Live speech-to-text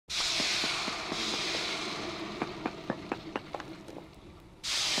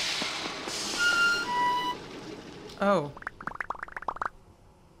Oh.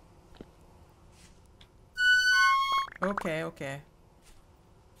 Okay, okay.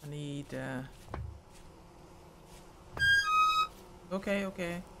 I need, okay,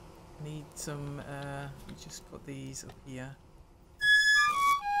 okay. I need some, let me just put these up here.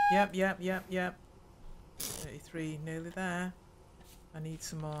 Yep, yep, yep, yep. 33, nearly there. I need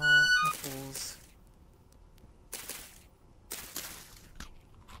some more apples.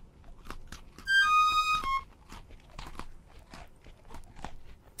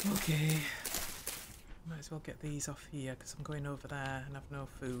 Okay. Might as well get these off here because I'm going over there and have no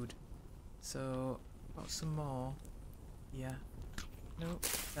food. So, got some more. Yeah. Nope,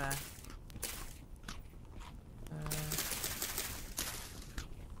 there.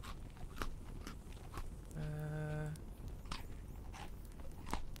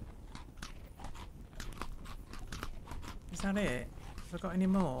 Is that it? Have I got any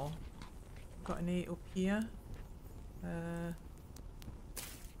more? Got any up here?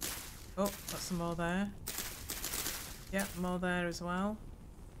 Oh, got some more there. Yep, more there as well.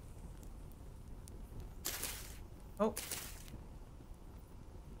 Oh.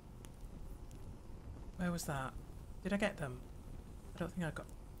 Where was that? Did I get them? I don't think I got...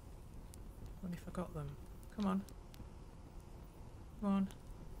 I wonder if I got them. Come on. Come on.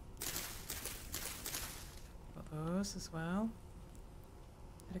 Got those as well.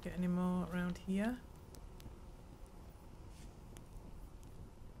 Did I get any more around here?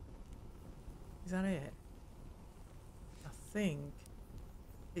 Is that it? I think.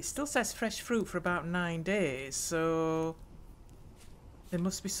 It still says fresh fruit for about 9 days, so there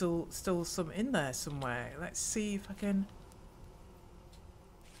must be still some in there somewhere. Let's see if I can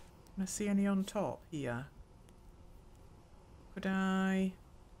I see any on top here? Could I?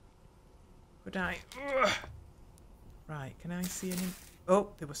 Ugh. Right, can I see any? Oh,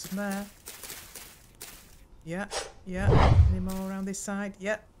 there was some there. Yeah, yeah. Any more around this side?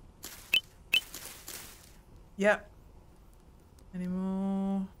 Yep. Yep. Any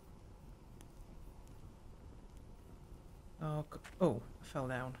more? Oh, oh, I fell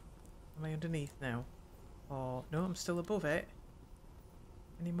down. Am I underneath now? Oh, no, I'm still above it.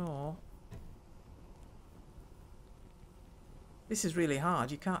 Any more? This is really hard.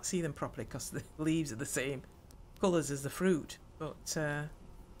 You can't see them properly because the leaves are the same colours as the fruit. But I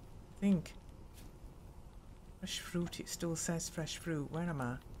think fresh fruit, it still says fresh fruit. Where am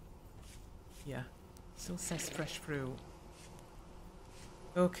I? Yeah, still says fresh fruit.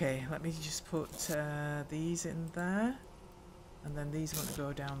 Okay, let me just put these in there. And then these want to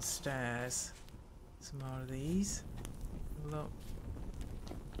go downstairs. Some more of these. Look.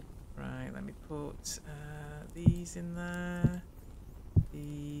 Right, let me put these in there.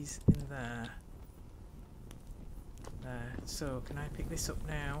 These in there. There. So, can I pick this up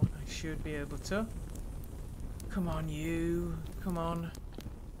now? I should be able to. Come on, you. Come on.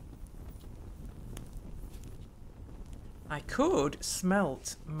 I could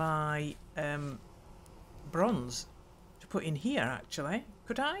smelt my bronze to put in here, actually.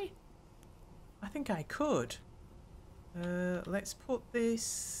 Could I? I think I could. Let's put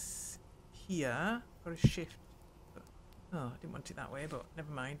this here for a shift. Oh, I didn't want it that way, but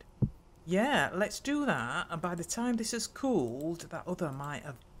never mind. Yeah, let's do that. And by the time this is cooled, that other might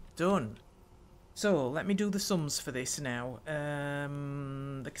have done. So, let me do the sums for this now.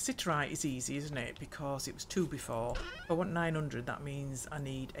 The cassiterite is easy, isn't it? Because it was 2 before. If I want 900, that means I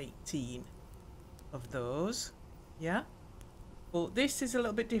need 18 of those. Yeah? But this is a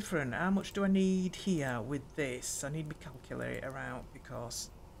little bit different. How much do I need here with this? I need my calculator out because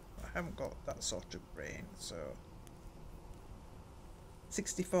I haven't got that sort of brain, so...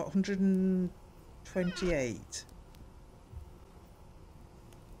 128.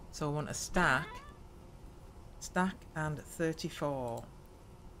 So I want a stack and 34.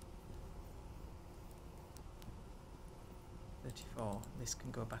 34. This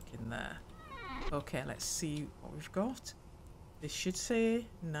can go back in there. Okay, let's see what we've got. This should say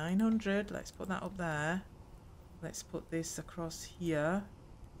 900. Let's put that up there. Let's put this across here.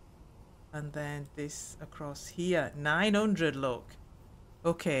 And then this across here. 900, look.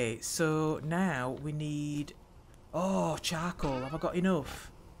 Okay, so now we need... Oh, charcoal. Have I got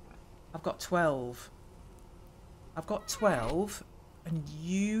enough? I've got 12. I've got 12. And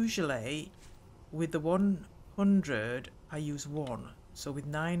usually, with the 100, I use 1. So with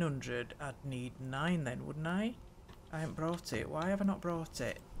 900, I'd need 9 then, wouldn't I? I haven't brought it. Why have I not brought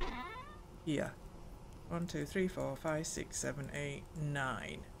it? Here. 1, 2, 3, 4, 5, 6, 7, 8,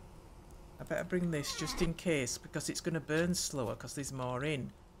 9. I better bring this just in case because it's going to burn slower because there's more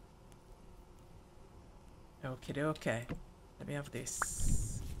in. Okay, okay. Let me have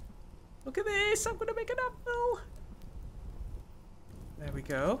this. Look at this. I'm going to make an apple. There we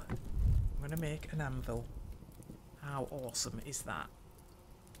go. I'm going to make an anvil. How awesome is that?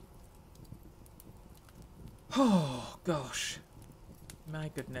 Oh, gosh.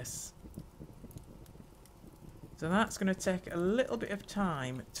 My goodness. So that's going to take a little bit of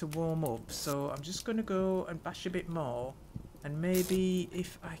time to warm up. So I'm just going to go and bash a bit more. And maybe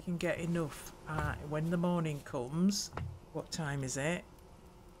if I can get enough when the morning comes. What time is it?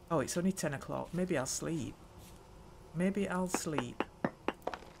 Oh, it's only 10 o'clock. Maybe I'll sleep. Maybe I'll sleep.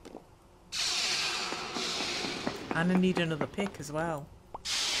 And I need another pick as well.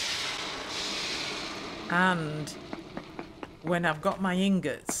 And when I've got my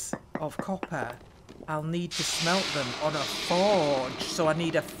ingots of copper, I'll need to smelt them on a forge. So I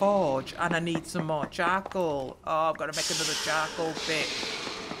need a forge and I need some more charcoal. Oh, I've got to make another charcoal pit.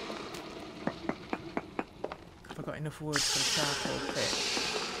 Have I got enough wood for a charcoal pit?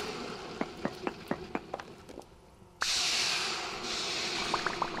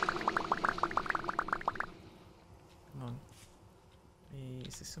 Come on.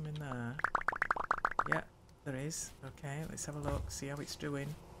 Is there some in there? Yeah, there is. Okay, let's have a look, see how it's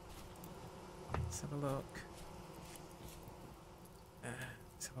doing. Let's have a look.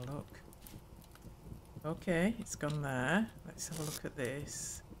 Let's have a look. Okay, it's gone there. Let's have a look at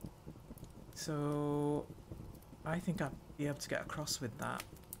this. So, I think I'll be able to get across with that.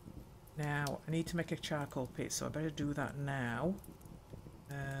 Now, I need to make a charcoal pit, so I better do that now.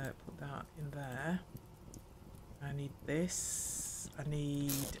 Put that in there. I need this. I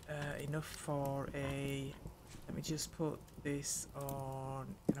need enough for a... Let me just put this on...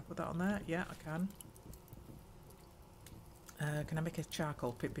 Can I put that on there? Yeah, I can. Can I make a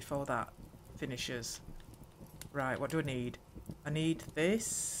charcoal pit before that finishes? Right, what do I need? I need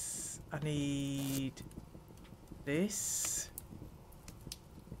this. I need this.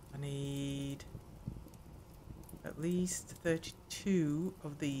 I need at least 32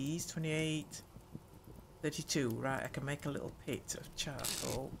 of these. 28, 32. Right, I can make a little pit of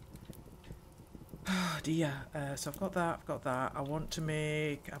charcoal. Oh dear. So I've got that, I've got that. I want to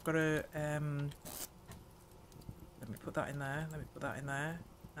make... I've got to... let me put that in there. Let me put that in there.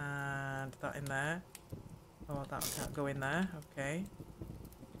 And that in there. Oh, that can't go in there. Okay.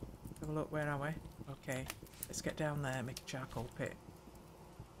 Have a look. Where are we? Okay. Let's get down there and make a charcoal pit.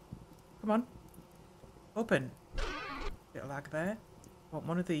 Come on. Open. Bit of lag there. I want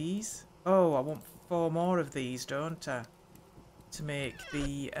one of these. Oh, I want 4 more of these, don't I? To make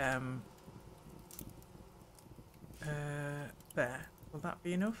the... there. Will that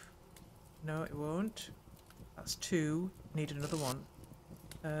be enough? No, it won't. That's 2. Need another one.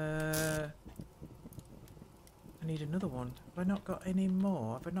 I need another one. Have I not got any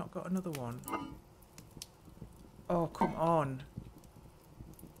more? Have I not got another one? Oh, come on.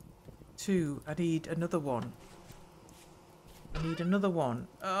 2. I need another one. I need another one.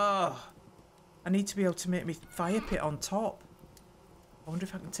 Oh, I need to be able to make me fire pit on top. I wonder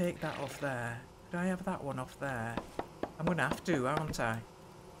if I can take that off there. Could I have that one off there? I'm going to have to, aren't I?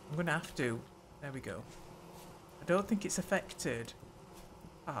 I'm going to have to. There we go. I don't think it's affected.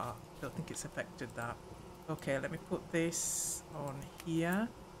 I don't think it's affected that. Okay, let me put this on here.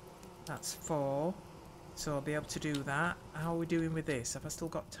 That's 4. So I'll be able to do that. How are we doing with this? Have I still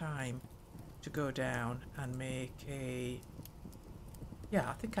got time to go down and make a... Yeah,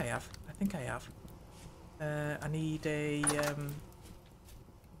 I think I have. I think I have. I need a...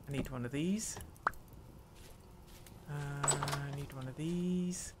 I need one of these. I need one of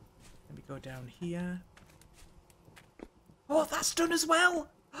these. Let me go down here. Oh, that's done as well!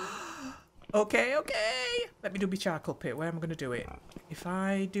 Okay, okay! Let me do my charcoal pit. Where am I going to do it? If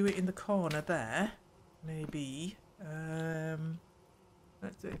I do it in the corner there, maybe...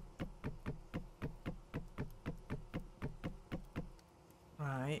 let's see.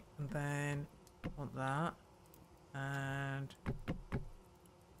 Right, and then I want that. And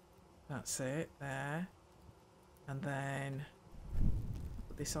that's it, there. And then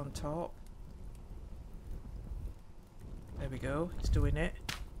put this on top. There we go, it's doing it.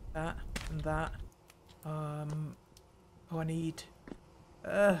 That and that. Oh, I need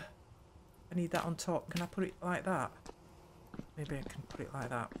that on top. Can I put it like that? Maybe I can put it like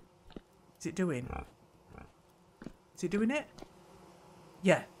that. Is it doing? Is it doing it?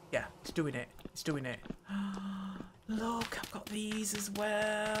 Yeah, yeah, it's doing it. It's doing it. Look, I've got these as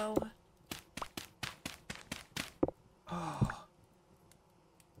well. Oh.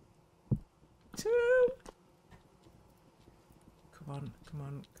 2. Come on, come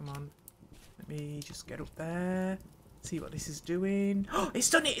on, come on. Let me just get up there. See what this is doing. Oh, it's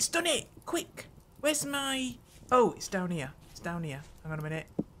done it! It's done it! Quick! Where's my... Oh, it's down here. It's down here. Hang on a minute.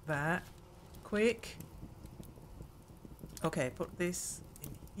 There. Quick. Okay, put this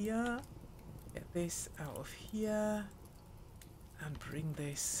in here. Get this out of here. And bring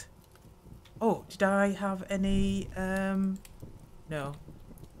this. Oh, did I have any... No.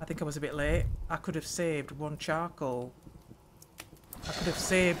 I think I was a bit late. I could have saved one charcoal. I could have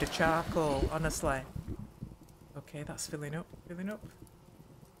saved a charcoal, honestly. Okay, that's filling up, filling up.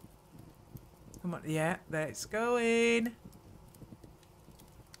 Come on, yeah, there it's going.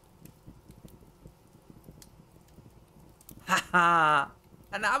 Haha!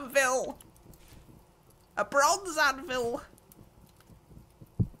 An anvil! A bronze anvil!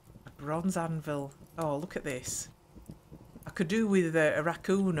 A bronze anvil. Oh, look at this. I could do with a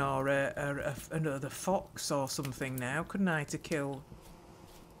raccoon or another fox or something now, couldn't I, to kill?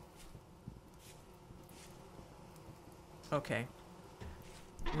 Okay.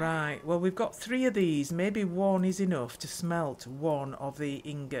 Right, well we've got 3 of these. Maybe one is enough to smelt one of the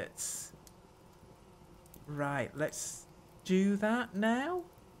ingots. Right, let's do that now.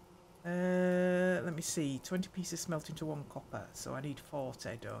 Let me see. 20 pieces smelt into 1 copper, so I need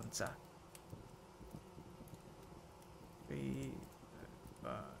 40, don't I? 3,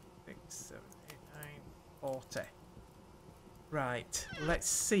 4, 5, 6, 7, 8, 9, 40. Right, let's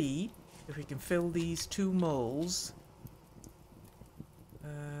see if we can fill these 2 moles.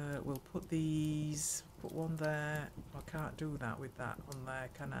 We'll put these, put one there. I can't do that with that on there,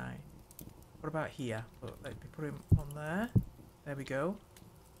 can I? What about here? But let me put him on there. There we go.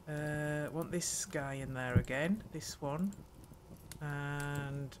 Want this guy in there again. This one.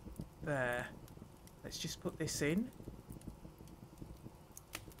 And there. Let's just put this in.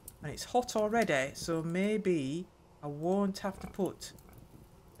 And it's hot already, so maybe I won't have to put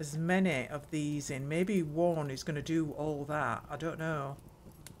as many of these in. Maybe one is going to do all that. I don't know.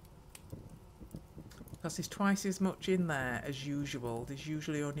 Because there's twice as much in there as usual. There's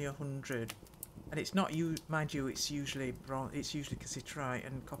usually only 100. And it's not, mind you, it's usually bronze, it's usually cassiterite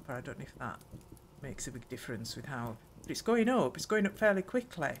and copper. I don't know if that makes a big difference with how... But it's going up fairly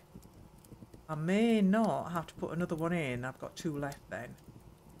quickly. I may not have to put another one in. I've got 2 left then.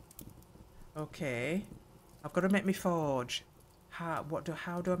 Okay. I've got to make my forge. How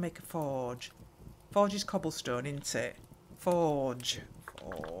do I make a forge? Forge is cobblestone, isn't it? Forge.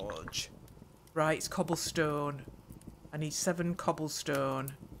 Right, it's cobblestone. I need 7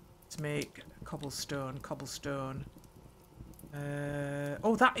 cobblestone to make cobblestone.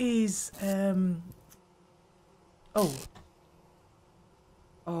 Oh, that is... Oh.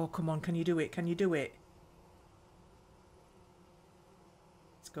 Oh, come on, can you do it? Can you do it?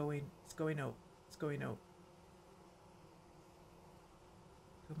 It's going up. It's going up.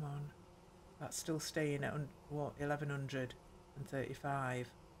 Come on. That's still staying at, what, 1135.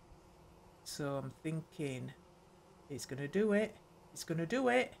 So I'm thinking it's going to do it. It's going to do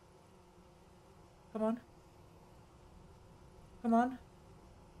it. Come on. Come on.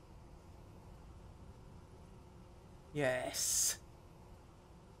 Yes.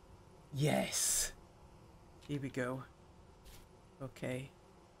 Yes. Here we go. Okay.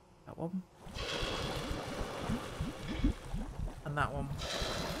 That one. And that one.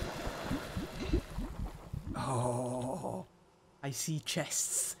 Oh. I see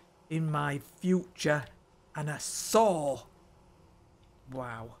chests in my future and a saw.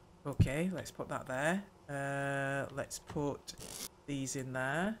 Wow. Okay, let's put that there. Let's put these in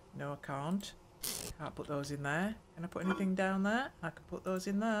there. No, I can't. Can't put those in there. Can I put anything down there? I can put those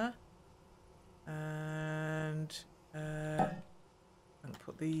in there. And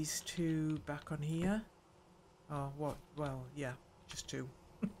put these 2 back on here. Oh, what? Well, yeah, just 2.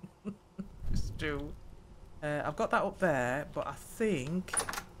 Just 2. I've got that up there, but I think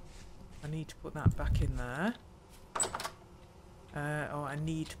I need to put that back in there. Oh, I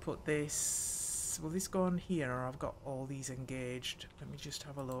need to put this... Will this go on here, or I've got all these engaged? Let me just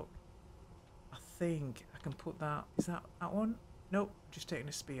have a look. I think I can put that... Is that one? Nope, just taking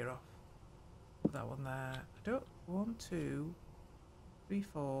a spear off. Put that one there. I don't... 1, 2, 3,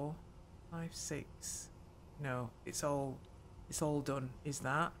 4, 5, 6... No, it's all done. Is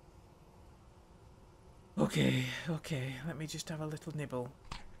that? Okay, okay. Let me just have a little nibble.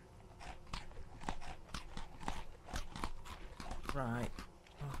 Right,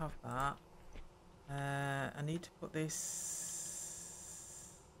 I'll have that. I need to put this...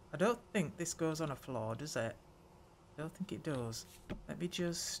 I don't think this goes on a floor, does it? I don't think it does. Let me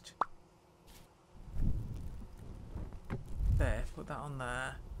just... There, put that on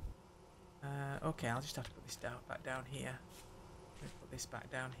there. Okay, I'll just have to put this back down here. Let me put this back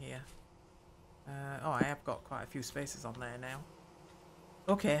down here. Oh, I have got quite a few spaces on there now.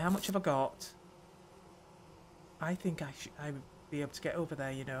 Okay, how much have I got? I think I would be able to get over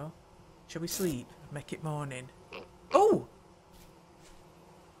there, you know. Shall we sleep? Make it morning. Oh!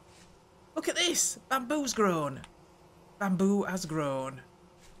 Look at this! Bamboo's grown! Bamboo has grown.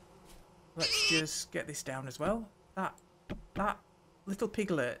 Let's just get this down as well. That little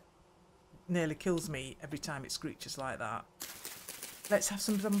piglet nearly kills me every time it screeches like that. Let's have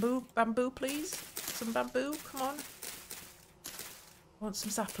some bamboo. Bamboo, please. Some bamboo. Come on. Want some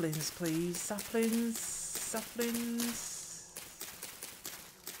saplings, please. Saplings. Saplings.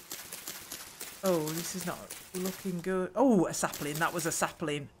 Oh, this is not looking good. Oh, a sapling. That was a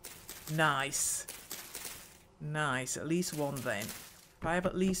sapling. Nice. Nice. At least one then. If I have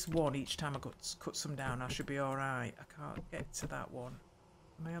at least one each time I cut some down, I should be alright. I can't get to that one.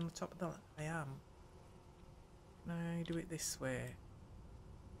 Am I on the top of that? I am. Can I do it this way?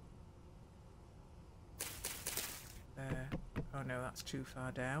 There. Oh no, that's too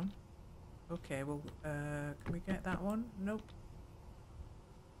far down. Okay, well, can we get that one? Nope.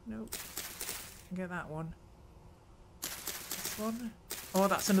 Nope. Can get that one. This one. Oh,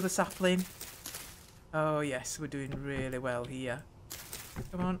 that's another sapling. Oh yes, we're doing really well here.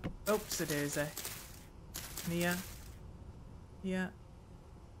 Come on. Oops, a daisy. Here. Here.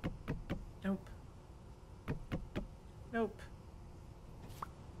 Nope. Nope.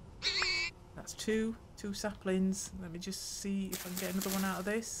 That's two saplings. Let me just see if I can get another one out of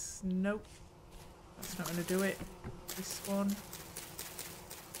this. Nope. That's not going to do it. This one.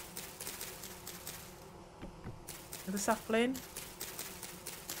 Another sapling.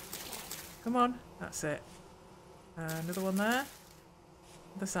 Come on. That's it. Another one there.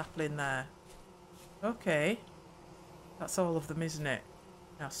 The sapling there. Okay. That's all of them, isn't it?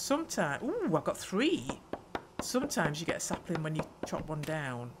 Now sometimes... Ooh, I've got 3. Sometimes you get a sapling when you chop one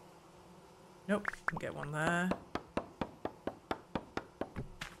down. Nope. Can get one there.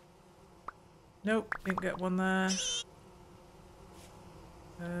 Nope. Didn't get one there.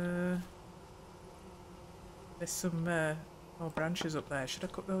 There's some more branches up there. Should I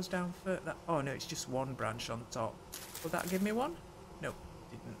cut those down first? Oh no, it's just one branch on top. Will that give me one? Nope.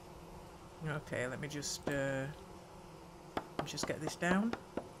 Didn't. Okay, let me just get this down.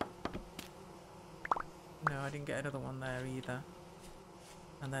 No, I didn't get another one there either.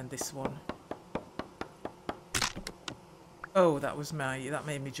 And then this one. Oh, that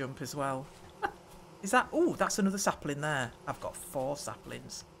made me jump as well. Is that? Oh, that's another sapling there. I've got 4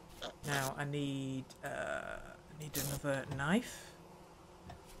 saplings. Now I need another knife.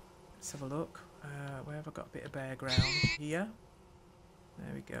 Let's have a look. Where have I got a bit of bare ground? Here.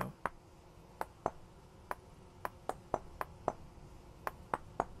 There we go.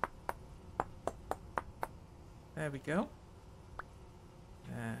 There we go.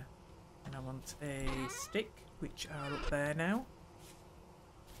 And I want a stick, which are up there now.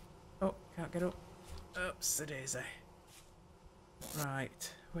 Oh, can't get up. Oops, a daisy.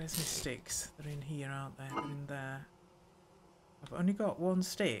 Right, where's my sticks? They're in here, aren't they? They're in there. I've only got 1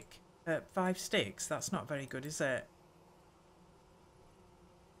 stick. 5 sticks. That's not very good, is it?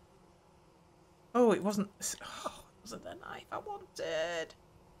 Oh, it wasn't. Oh, it wasn't the knife I wanted.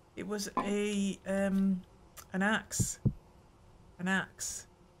 It was an axe. An axe.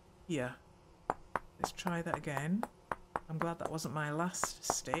 Here. Let's try that again. I'm glad that wasn't my last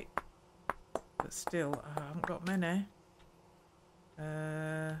stick. But still, I haven't got many.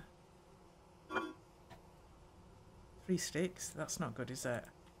 3 sticks. That's not good, is it?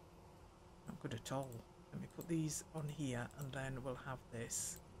 Not good at all. Let me put these on here and then we'll have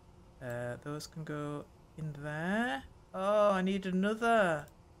this. Those can go in there. Oh, I need another.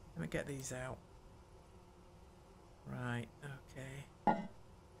 Let me get these out. Right, okay.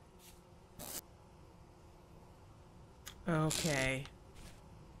 Okay.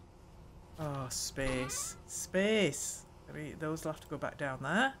 Oh, space. Space! Those will have to go back down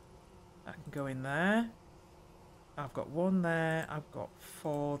there. That can go in there. I've got 1 there. I've got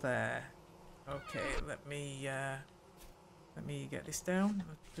 4 there. Okay, let me get this down.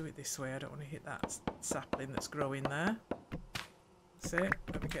 I'll do it this way. I don't want to hit that sapling that's growing there. That's it.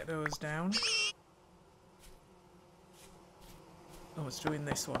 Let me get those down. Oh, it's doing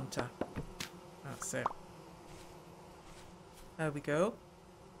this one tap. That's it. There we go.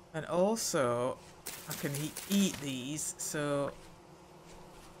 And also, I can eat these, so...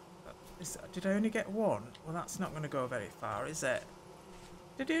 Did I only get 1? Well, that's not going to go very far, is it?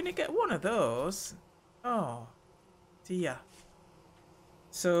 Did I only get 1 of those? Oh, dear.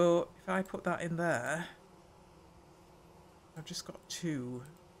 So, if I put that in there... I've just got 2.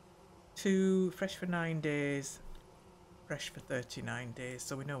 2 fresh for 9 days, fresh for 39 days,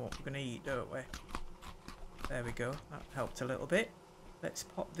 so we know what we're going to eat, don't we? There we go. That helped a little bit. Let's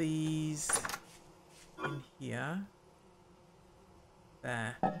pop these in here.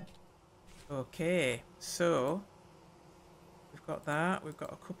 There. Okay, so we've we've got that. We've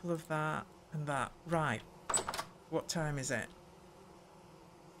got a couple of that and that. Right. What time is it?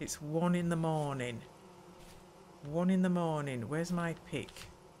 It's 1 in the morning. 1 in the morning. Where's my pick?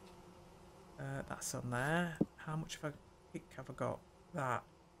 That's on there. How much of a pick have I got? That.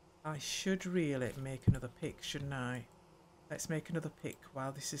 I should really make another pick, shouldn't I? Let's make another pick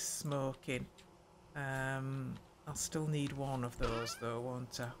while this is smoking. I'll still need one of those though,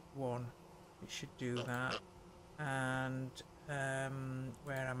 won't I? One. It should do that. And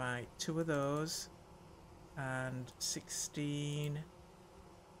where am I? 2 of those. And 16,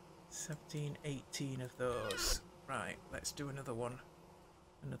 17, 18 of those. Right, let's do another one.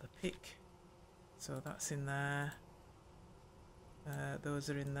 Another pick. So that's in there. Those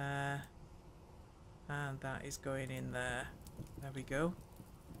are in there. And that is going in there. There we go.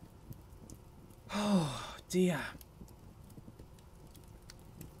 Oh dear.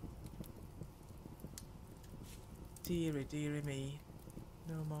 Dearie, dearie me.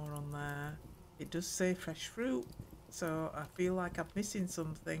 No more on there. It does say fresh fruit, so I feel like I'm missing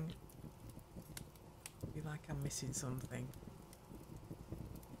something. I feel like I'm missing something.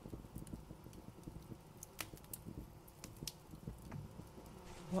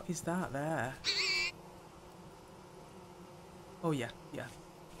 What is that there? Oh yeah, yeah.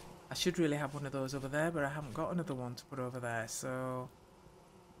 I should really have one of those over there, but I haven't got another one to put over there, so...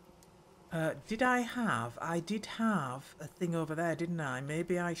 did I have? I did have a thing over there, didn't I?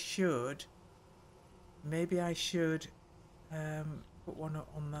 Maybe I should... Maybe I should put one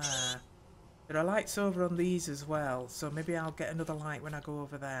on there. There are lights over on these as well, so maybe I'll get another light when I go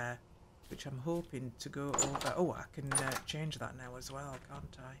over there, which I'm hoping to go over... Oh, I can change that now as well,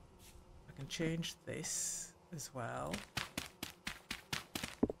 can't I? I can change this as well.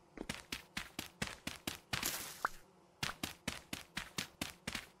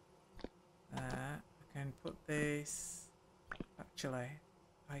 I can put this... Actually,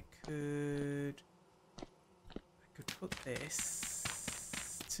 I could put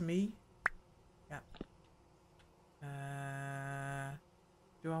this to me. Yeah.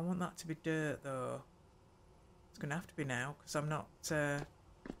 Do I want that to be dirt though? It's gonna have to be now because I'm not. I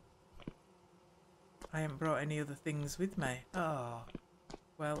haven't brought any other things with me. Oh,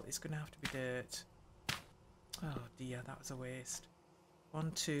 well, it's gonna have to be dirt. Oh dear, that was a waste.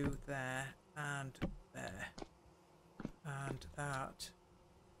 1, 2 there and there, and that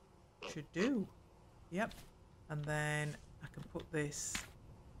should do. Yep. And then I can put this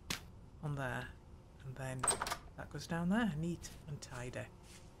on there, and then that goes down there, neat and tidy.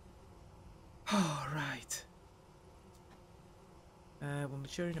 Oh, right. We'll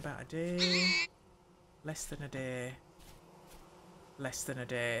mature in about a day, less than a day, less than a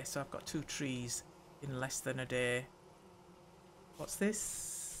day. So I've got 2 trees in less than a day. What's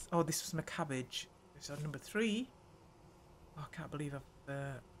this? Oh, this was my cabbage. This is number 3. Oh, I can't believe I've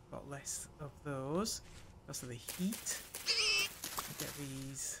got less of those. Because of the heat. I'll get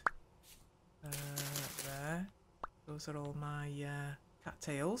these there. Those are all my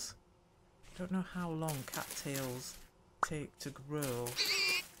cattails. I don't know how long cattails take to grow.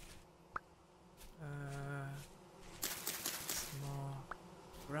 Some more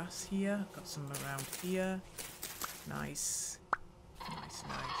grass here. Got some around here. Nice. Nice,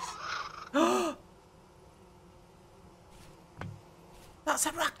 nice. That's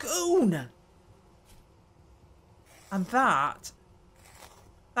a raccoon! And that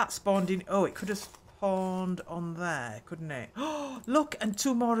spawned in... Oh, it could have spawned on there, couldn't it? Oh, look, and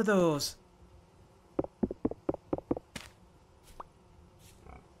 2 more of those.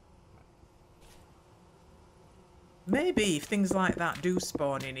 Maybe if things like that do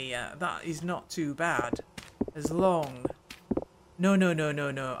spawn in here, that is not too bad. As long... No, no, no, no,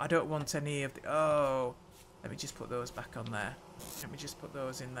 no. I don't want any of the... Oh. Let me just put those back on there. Let me just put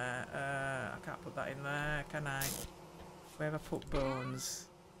those in there. I can't put that in there, can I? Where have I put bones?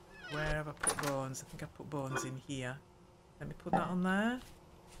 Where have I put bones? I think I put bones in here. Let me put that on there.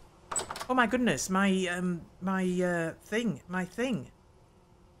 Oh my goodness, my thing.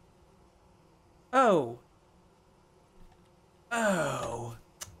 Oh. Oh.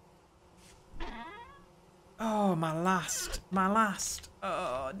 Oh, my last.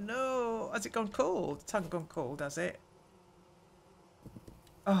 Oh no. Has it gone cold? It hasn't gone cold, has it?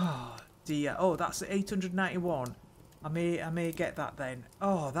 Oh dear. Oh, that's 891. I may get that then.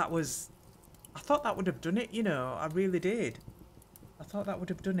 Oh, that was... I thought that would have done it, you know. I really did. I thought that would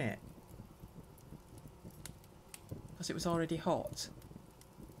have done it. Because it was already hot.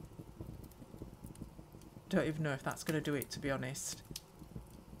 Don't even know if that's going to do it, to be honest.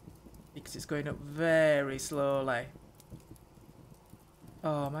 Because it's going up very slowly.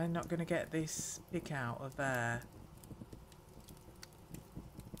 Oh, am I not going to get this pick out of there?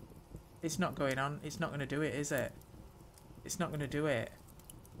 It's not going on. It's not going to do it, is it? It's not going to do it.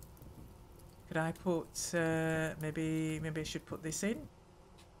 Could I put, maybe I should put this in?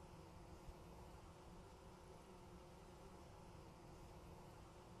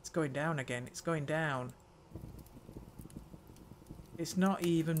 It's going down again. It's going down. It's not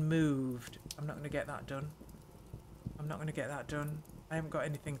even moved. I'm not going to get that done. I'm not going to get that done. I haven't got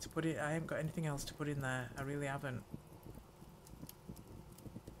anything to put it. I haven't got anything else to put in there. I really haven't.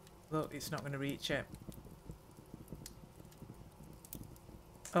 Look, it's not going to reach it.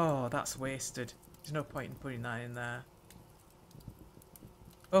 Oh, that's wasted. There's no point in putting that in there.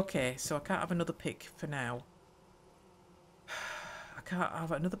 Okay, so I can't have another pick for now. I can't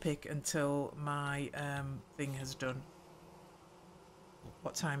have another pick until my thing has done.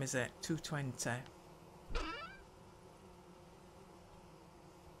 What time is it? 2:20.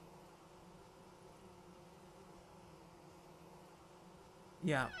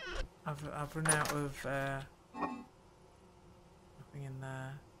 Yeah, I've run out of nothing in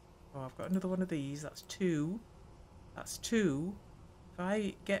there. Oh, I've got another one of these. That's two. That's two. If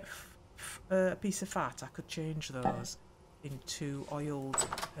I get a piece of fat, I could change those into oiled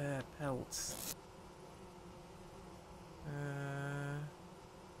pelts.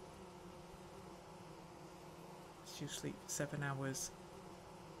 You sleep for 7 hours.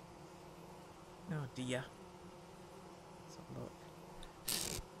 Oh dear. Let's have a look.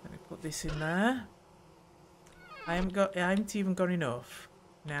 Let me put this in there. I haven't even got enough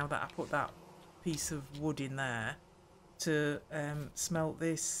now that I put that piece of wood in there to smelt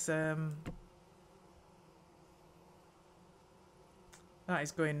this. That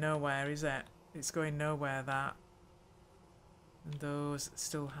is going nowhere, is it? It's going nowhere, that. And those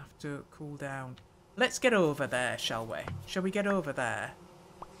still have to cool down. Let's get over there, shall we? Shall we get over there?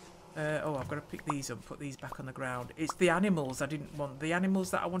 Oh, I've got to pick these up, put these back on the ground. It's the animals I didn't want. The animals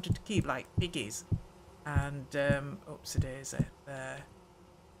that I wanted to keep, like piggies. And, oopsie-daisy, there.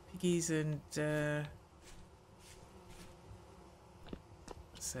 Piggies and, that's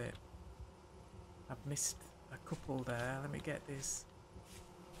it. I've missed a couple there. Let me get this.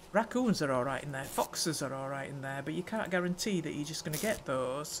 Raccoons are alright in there. Foxes are alright in there. But you can't guarantee that you're just going to get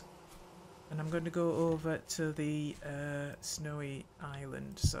those. And I'm going to go over to the snowy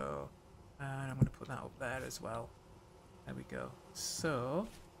island, so I'm going to put that up there as well. There we go. So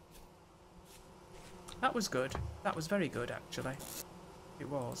that was good. That was very good, actually. It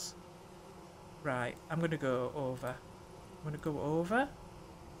was. Right, I'm going to go over. I'm going to go over.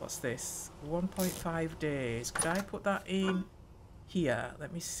 What's this? 1.5 days. Could I put that in here?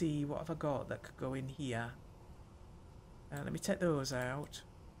 Let me see. What have I got that could go in here? Let me take those out.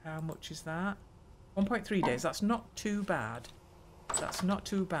 How much is that? 1.3 days. That's not too bad. That's not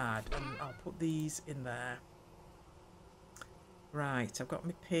too bad. And I'll put these in there. Right. I've got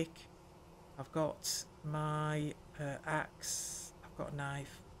my pick. I've got my axe. I've got a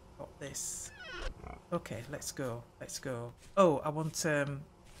knife. I've got this. Okay. Let's go. Let's go. Oh, I want...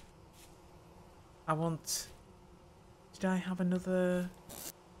 Did I have another...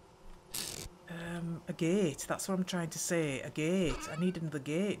 a gate. That's what I'm trying to say. A gate. I need another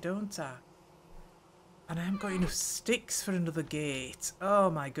gate, don't I? And I haven't got enough sticks for another gate. Oh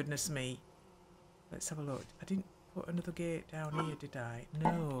my goodness me. Let's have a look. I didn't put another gate down here, did I?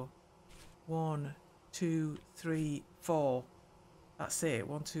 No. 1, 2, 3, 4. That's it.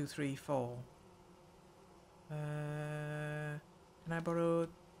 1, 2, 3, 4. Can I borrow...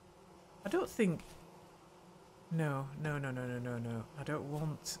 I don't think... No. I don't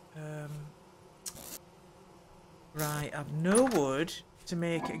want... Right, I've no wood to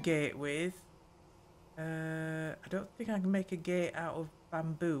make a gate with. I don't think I can make a gate out of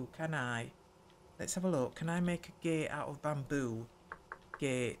bamboo, can I? Let's have a look. Can I make a gate out of bamboo?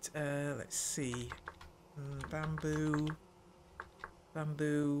 Gate. Let's see. Bamboo.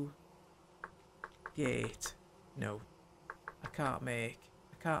 Gate. No. I can't make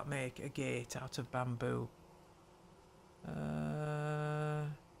a gate out of bamboo.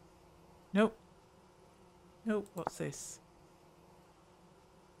 Nope. Nope, what's this?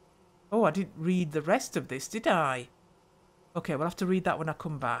 Oh, I didn't read the rest of this, did I? Okay, we'll have to read that when I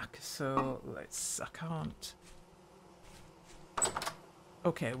come back. So, I can't.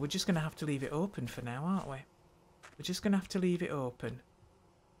 Okay, we're just going to have to leave it open for now, aren't we? We're just going to have to leave it open.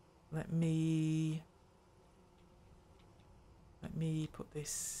 Let me put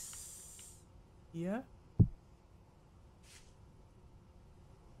this here.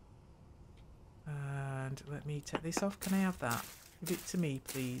 And let me take this off. Can I have that? Give it to me,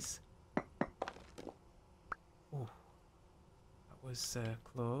 please. Oh, that was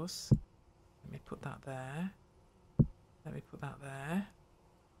close. Let me put that there. Let me put that there.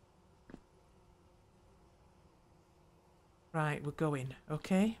 Right, we're going.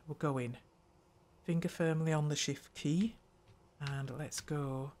 Okay, we're going. Finger firmly on the shift key. And let's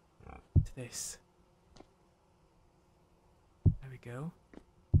go to this. There we go.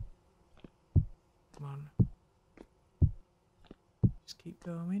 Come on. Just keep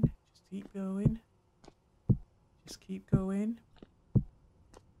going. Just keep going. Just keep going.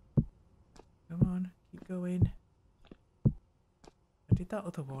 Come on, keep going. I did that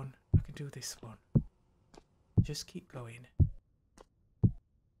other one. I can do this one. Just keep going.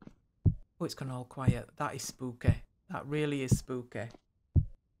 Oh, it's gone all quiet. That is spooky. That really is spooky.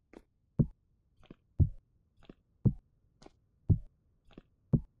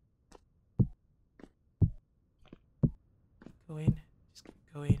 Keep going. Just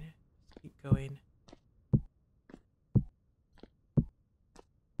keep going. Just keep going.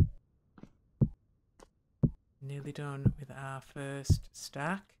 Nearly done with our first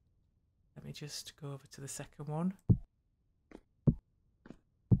stack. Let me just go over to the second one.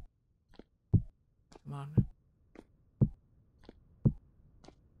 Come on.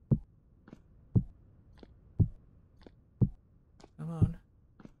 Come on.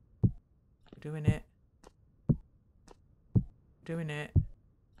 We're doing it. We're doing it.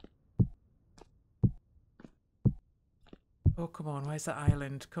 Oh, come on. Where's that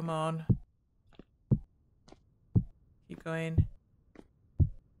island? Come on. Keep going.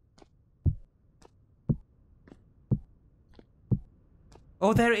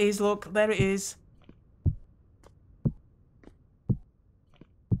 Oh, there it is. Look, there it is.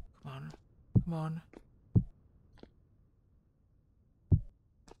 Come on. Come on.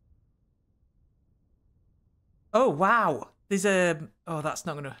 Oh, wow. There's a... Oh, that's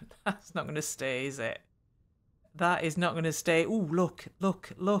not gonna stay, is it? That is not gonna stay. Oh, look,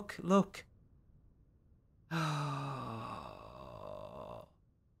 look, look, look. Oh.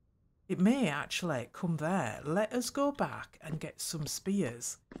 It may actually come there. Let us go back and get some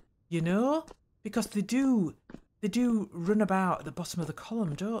spears. You know? Because they do run about at the bottom of the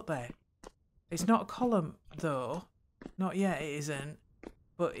column, don't they? It's not a column, though. Not yet, it isn't.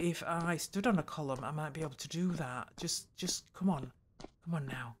 But if I stood on a column, I might be able to do that. Just come on. Come on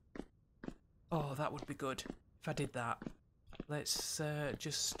now. Oh, that would be good if I did that. Let's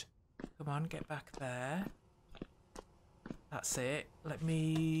just... Come on, get back there. That's it. Let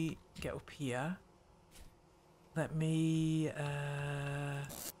me get up here. Let me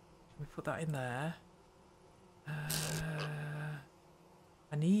put that in there.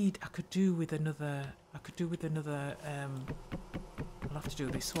 I could do with another, I'll have to do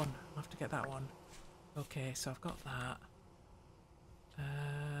this one. I'll have to get that one. Okay, so I've got that.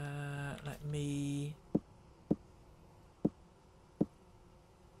 Let me...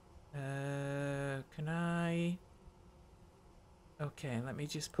 can I... Okay, let me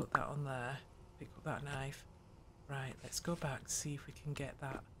just put that on there. Pick up that knife. Right, let's go back, see if we can get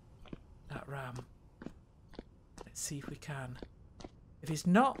that ram. Let's see if we can. If it's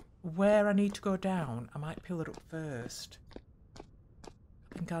not where I need to go down, I might pillar up first.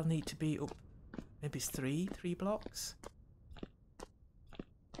 I think I'll need to be up, maybe it's three blocks.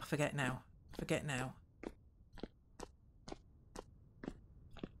 I forget now. Let's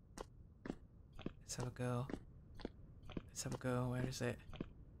have a go. Let's have a go. Where is it?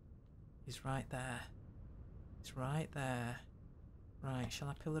 He's right there. It's right there. Right, shall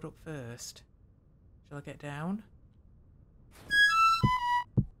I pillar up first? Shall I get down?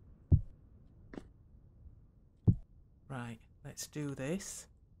 Right, let's do this.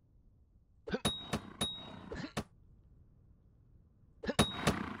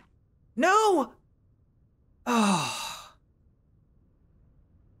 No! Oh.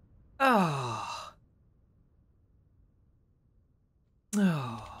 Oh.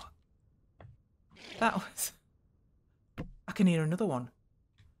 Oh. That was... I can hear another one.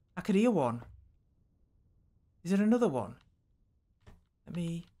 I could hear one. Is there another one? Let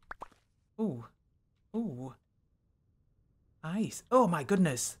me... Ooh. Ooh. Ice. Oh my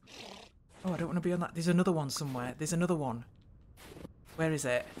goodness. Oh, I don't want to be on that. There's another one somewhere. There's another one. Where is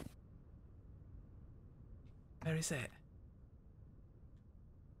it? Where is it?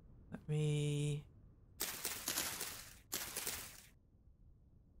 Let me...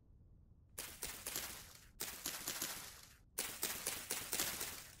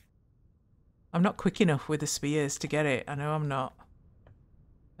 I'm not quick enough with the spears to get it. I know I'm not.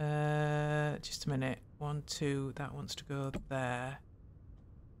 Just a minute. 1, 2. That wants to go there.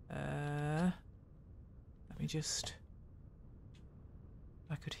 Let me just...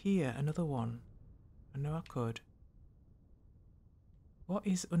 I could hear another one. I know I could. What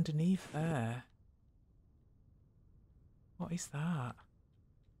is underneath there? What is that?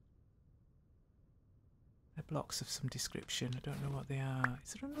 They're blocks of some description. I don't know what they are.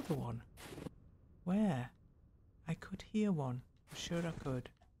 Is there another one? Where? I could hear one. I'm sure I could.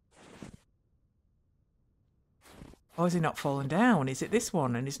 Oh, is he not fallen down? Is it this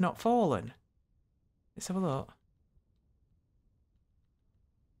one and he's not fallen? Let's have a look.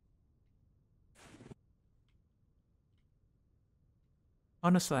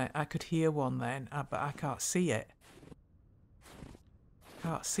 Honestly, I could hear one then, but I can't see it.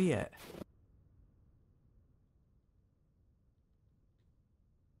 Can't see it.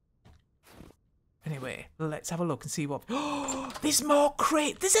 Anyway, let's have a look and see what... Oh, there's more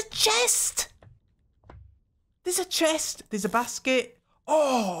crate. There's a chest. There's a chest. There's a basket.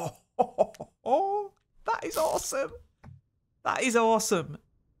 Oh, that is awesome. That is awesome.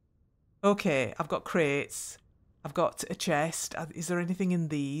 Okay, I've got crates. I've got a chest. Is there anything in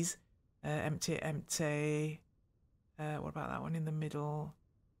these? Empty, empty. What about that one in the middle?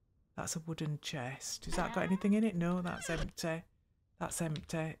 That's a wooden chest. Has that got anything in it? No, that's empty. That's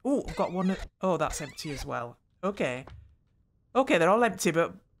empty. Oh, I've got one. Oh, that's empty as well. Okay. Okay, they're all empty,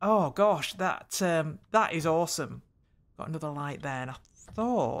 but oh gosh, that is awesome. Got another light there, and I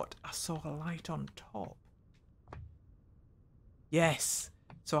thought I saw a light on top. Yes.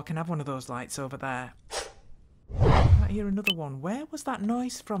 So I can have one of those lights over there. I hear another one. Where was that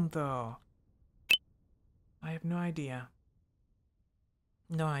noise from, though? I have no idea.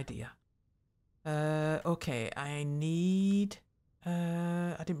 No idea. Okay, I need...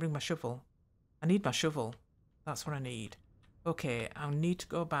 I didn't bring my shovel. I need my shovel. That's what I need. Okay, I'll need to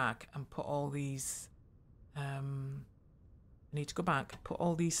go back and put all these... I need to go back, put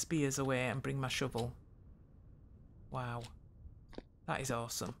all these spears away and bring my shovel. Wow. That is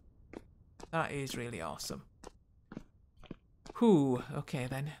awesome. That is really awesome. Whew. Okay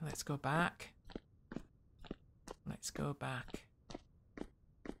then, let's go back. Let's go back.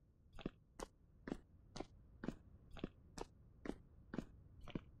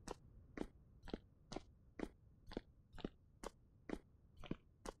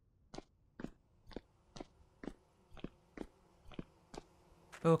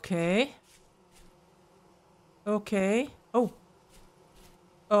 Okay. Okay. Oh.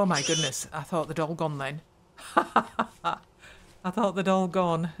 Oh my goodness. I thought they'd all gone then. I thought they'd all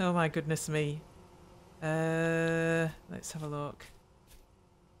gone. Oh my goodness me. Let's have a look.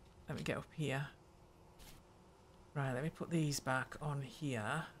 Let me get up here. Right, let me put these back on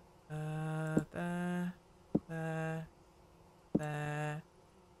here. There.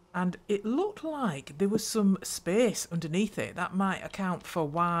 And it looked like there was some space underneath it. That might account for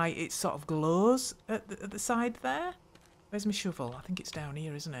why it sort of glows at the side there. Where's my shovel? I think it's down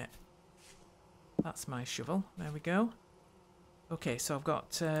here, isn't it? That's my shovel. There we go. Okay, so I've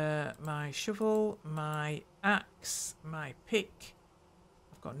got my shovel, my axe, my pick.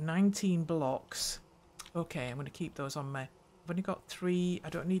 I've got 19 blocks. Okay, I'm going to keep those on me. I've only got 3. I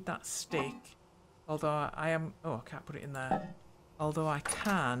don't need that stick. Although I am... Oh, I can't put it in there. Although I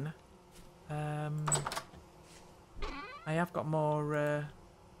can... I have got more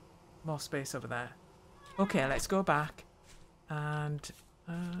space over there. Okay, let's go back. And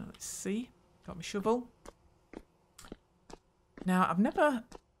let's see. Got my shovel. Now, I've never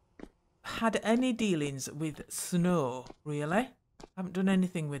had any dealings with snow, really. I haven't done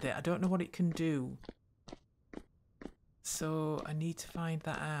anything with it. I don't know what it can do. So, I need to find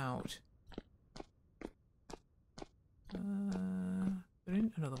that out. There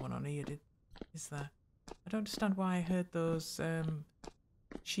isn't another one on here, is there? I don't understand why I heard those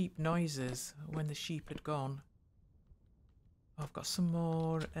sheep noises when the sheep had gone. Oh, I've got some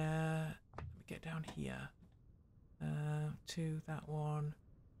more. Let me get down here. To that one.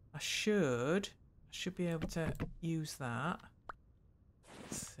 I should be able to use that.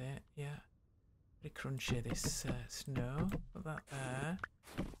 That's it, yeah. Pretty crunchy, this snow. Put that there.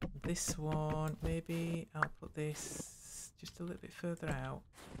 This one, maybe I'll put this just a little bit further out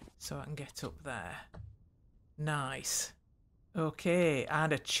so I can get up there. Nice. Okay,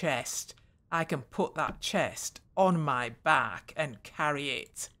 and a chest. I can put that chest on my back and carry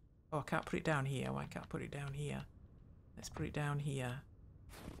it. Oh, I can't put it down here. Why can't I put it down here? Let's put it down here.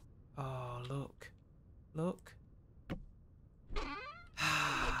 Oh, look. Look.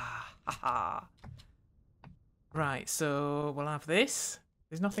 Right, so we'll have this.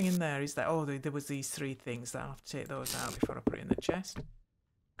 There's nothing in there, is there? Oh, there was these 3 things. I'll have to take those out before I put it in the chest.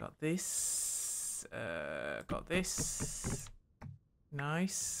 Got this. Got this.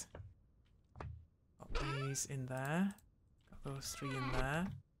 Nice. Got these in there. Got those 3 in there.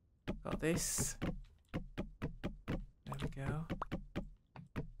 Got this. There we go.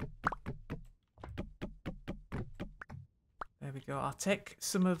 There we go. I'll take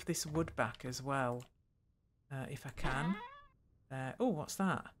some of this wood back as well. if I can. Oh, what's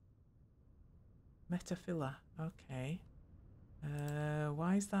that? Metafiller. Okay.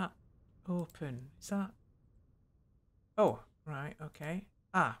 Why is that open? Is that... Oh, right, okay.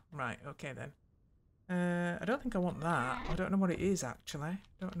 Ah, right, okay then. I don't think I want that. I don't know what it is, actually.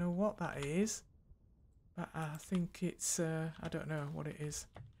 Don't know what that is. But I think it's... I don't know what it is.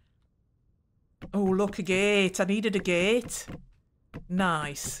 Oh, look, a gate. I needed a gate.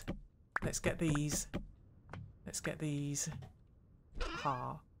 Nice. Let's get these. Let's get these.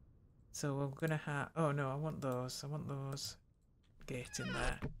 Ha. So we're going to have... Oh, no, I want those. I want those. Gate in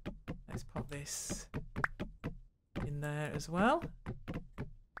there. Let's pop this in there as well.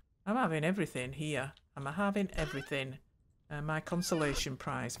 I'm having everything here. I'm having everything. My consolation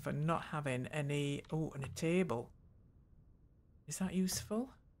prize for not having any... Oh, and a table. Is that useful?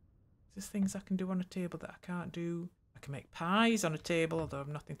 Is there things I can do on a table that I can't do? I can make pies on a table, although I've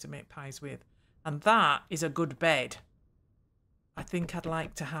nothing to make pies with. And that is a good bed. I think I'd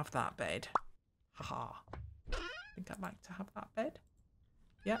like to have that bed. Haha. I think I'd like to have that bed.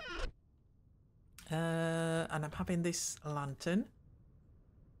 Yep. And I'm having this lantern.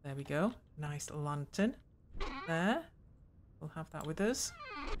 There we go. Nice lantern. There. We'll have that with us.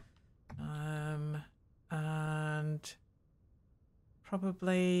 And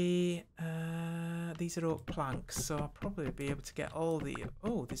probably these are oak planks, so I'll probably be able to get all the...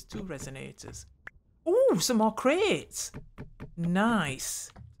 Oh, there's 2 resonators. Oh, some more crates. Nice.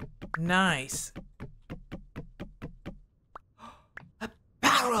 Nice. A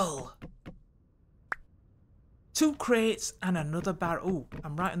barrel. 2 crates and another barrel. Oh,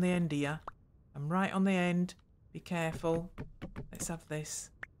 I'm right on the end here. I'm right on the end. Be careful. Let's have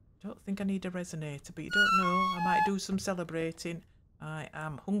this. Don't think I need a resonator, but you don't know. I might do some celebrating. I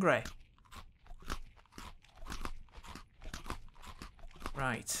am hungry.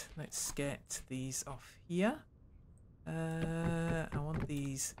 Right, let's get these off here. I want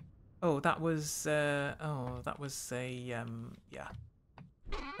these. Oh, that was a yeah.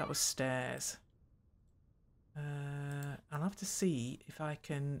 That was stairs. I'll have to see if I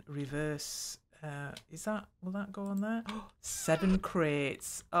can reverse. Will that go on there? 7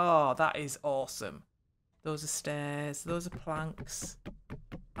 crates. Oh, that is awesome. Those are stairs. Those are planks.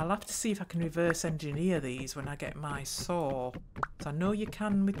 I'll have to see if I can reverse engineer these when I get my saw. So I know you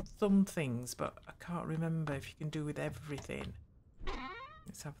can with some things, but I can't remember if you can do with everything.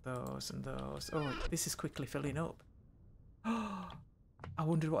 Let's have those and those. Oh, this is quickly filling up. Oh, I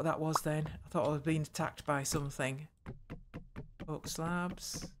wondered what that was then. I thought I was being attacked by something. Oak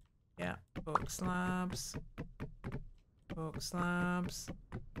slabs. Yeah, oak slabs. Oak slabs.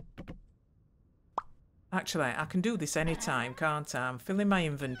 Actually, I can do this anytime, can't I? I'm filling my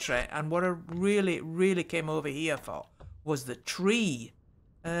inventory, and what I really came over here for was the tree.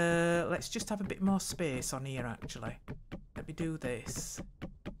 Let's just have a bit more space on here, actually. Let me do this.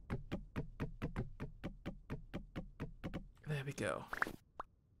 There we go.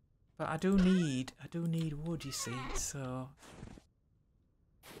 But I do need wood, you see, so...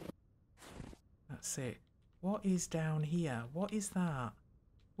 That's it. What is down here? What is that?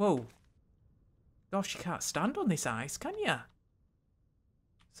 Whoa. Gosh, you can't stand on this ice, can you?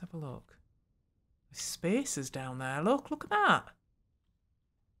 Let's have a look. There's spacers down there. Look at that.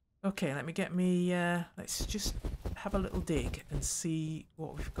 Okay, let me get me... let's just have a little dig and see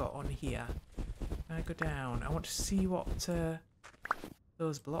what we've got on here. Can I go down? I want to see what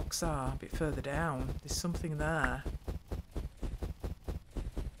those blocks are a bit further down. There's something there.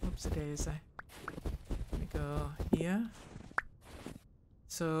 Oopsie-daisy. Let me go here.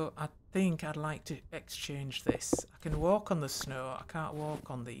 So I think I'd like to exchange this. I can walk on the snow. I can't walk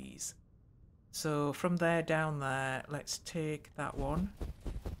on these. So from there down there, let's take that one.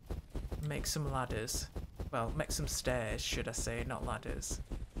 Make some ladders. Well, make some stairs, should I say, not ladders.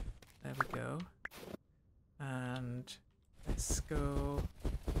 There we go. And let's go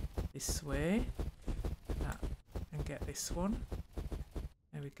this way. And get this one.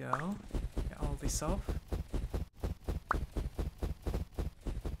 There we go. Get all this off.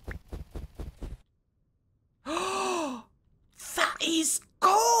 That is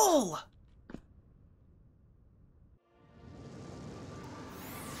cool!